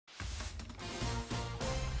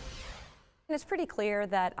It's pretty clear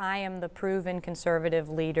that I am the proven conservative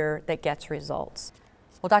leader that gets results.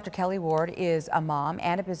 Well, Dr. Kelli Ward is a mom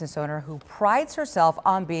and a business owner who prides herself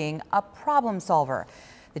on being a problem solver.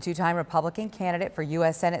 The two-time Republican candidate for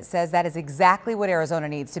U.S. Senate says that is exactly what Arizona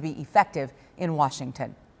needs to be effective in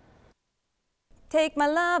Washington. Take my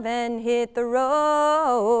love and hit the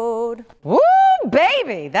road. Woo,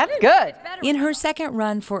 baby, that's good. In her second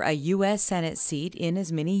run for a U.S. Senate seat in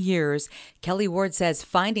as many years, Kelli Ward says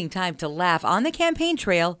finding time to laugh on the campaign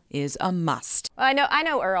trail is a must. I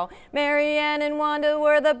know, Earl. Marianne and Wanda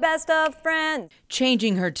were the best of friends.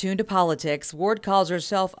 Changing her tune to politics, Ward calls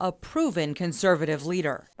herself a proven conservative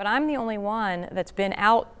leader. But I'm the only one that's been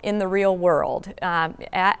out in the real world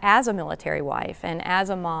as a military wife and as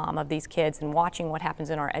a mom of these kids and watching what happens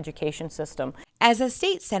in our education system. As a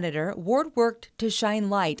state senator, Ward worked to shine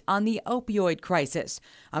light on the opioid crisis,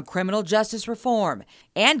 on criminal justice reform,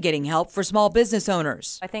 and getting help for small business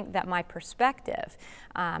owners. I think that my perspective,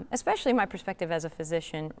 especially my perspective as a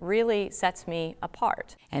physician, really sets me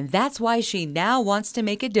apart. And that's why she now wants to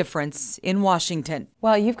make a difference in Washington.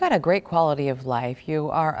 Well, you've got a great quality of life. You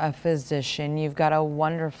are a physician. You've got a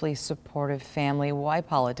wonderfully supportive family. Why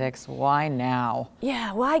politics? Why now?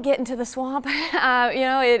 Yeah, why get into the swamp?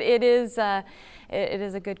 It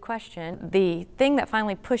is a good question. The thing that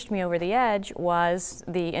finally pushed me over the edge was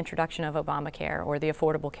the introduction of Obamacare, or the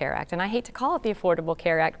Affordable Care Act. And I hate to call it the Affordable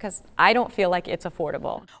Care Act because I don't feel like it's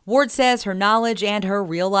affordable. Ward says her knowledge and her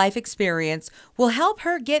real-life experience will help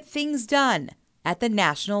her get things done at the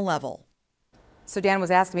national level. So Dan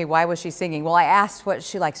was asking me, why was she singing? Well, I asked what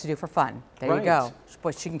she likes to do for fun. There you go.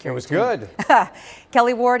 Boy, she can carry it was good.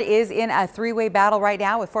 Kelli Ward is in a three-way battle right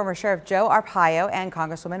now with former Sheriff Joe Arpaio and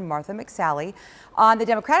Congresswoman Martha McSally. On the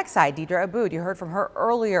Democratic side, Deidre Aboud, you heard from her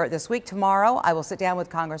earlier this week. Tomorrow, I will sit down with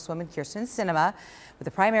Congresswoman Kyrsten Sinema with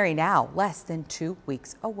the primary now less than 2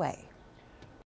 weeks away.